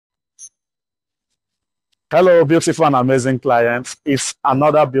Hello, beautiful and amazing clients. It's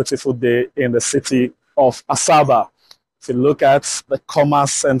another beautiful day in the city of Asaba. If you look at the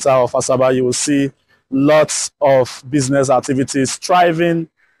commerce center of Asaba, you will see lots of business activities thriving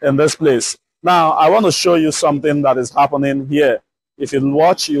in this place. Now, I want to show you something that is happening here. If you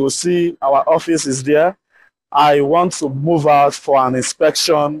watch, you will see our office is there. I want to move out for an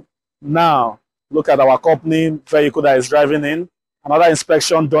inspection now. Look at our company vehicle that is driving in. Another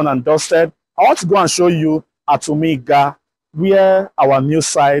inspection done and dusted. I want to go and show you Atuma-Iga, where our new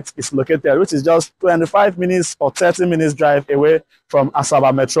site is located, which is just 25 minutes or 30 minutes drive away from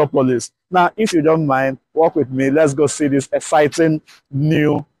Asaba Metropolis. Now, if you don't mind, walk with me. Let's go see this exciting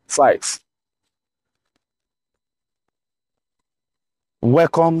new site.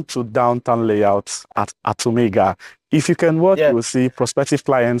 Welcome to downtown layout at Atuma-Iga. If you can watch, you will see prospective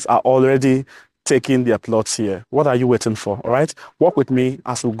clients are already taking their plots here. What are you waiting for? All right, walk with me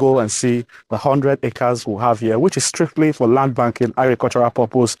as we go and see the 100 acres we have here, which is strictly for land banking, agricultural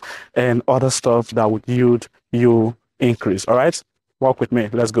purpose, and other stuff that would yield you increase. All right, walk with me.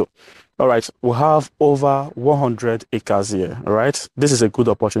 Let's go. All right, we have over 100 acres here. All right, this is a good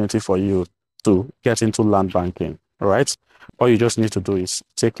opportunity for you to get into land banking. All right, all you just need to do is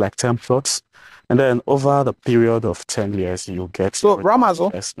take like 10 plots, and then over the period of 10 years, you get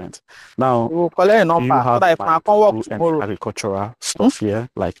investment. Now, you have agricultural stuff here,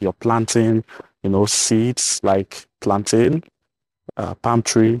 like you're planting, seeds like plantain, palm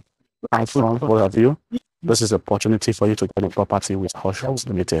tree, iPhone, what have you. This is an opportunity for you to get a property with Oshimili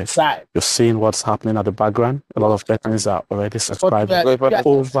Limited. You're seeing what's happening at the background. A lot of veterans are already subscribed.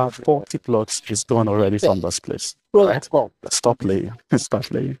 Over 40 plots is done already from this place. Right? Stop playing. Stop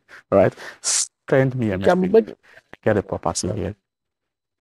playing. All right. Send me a message. Get a property here.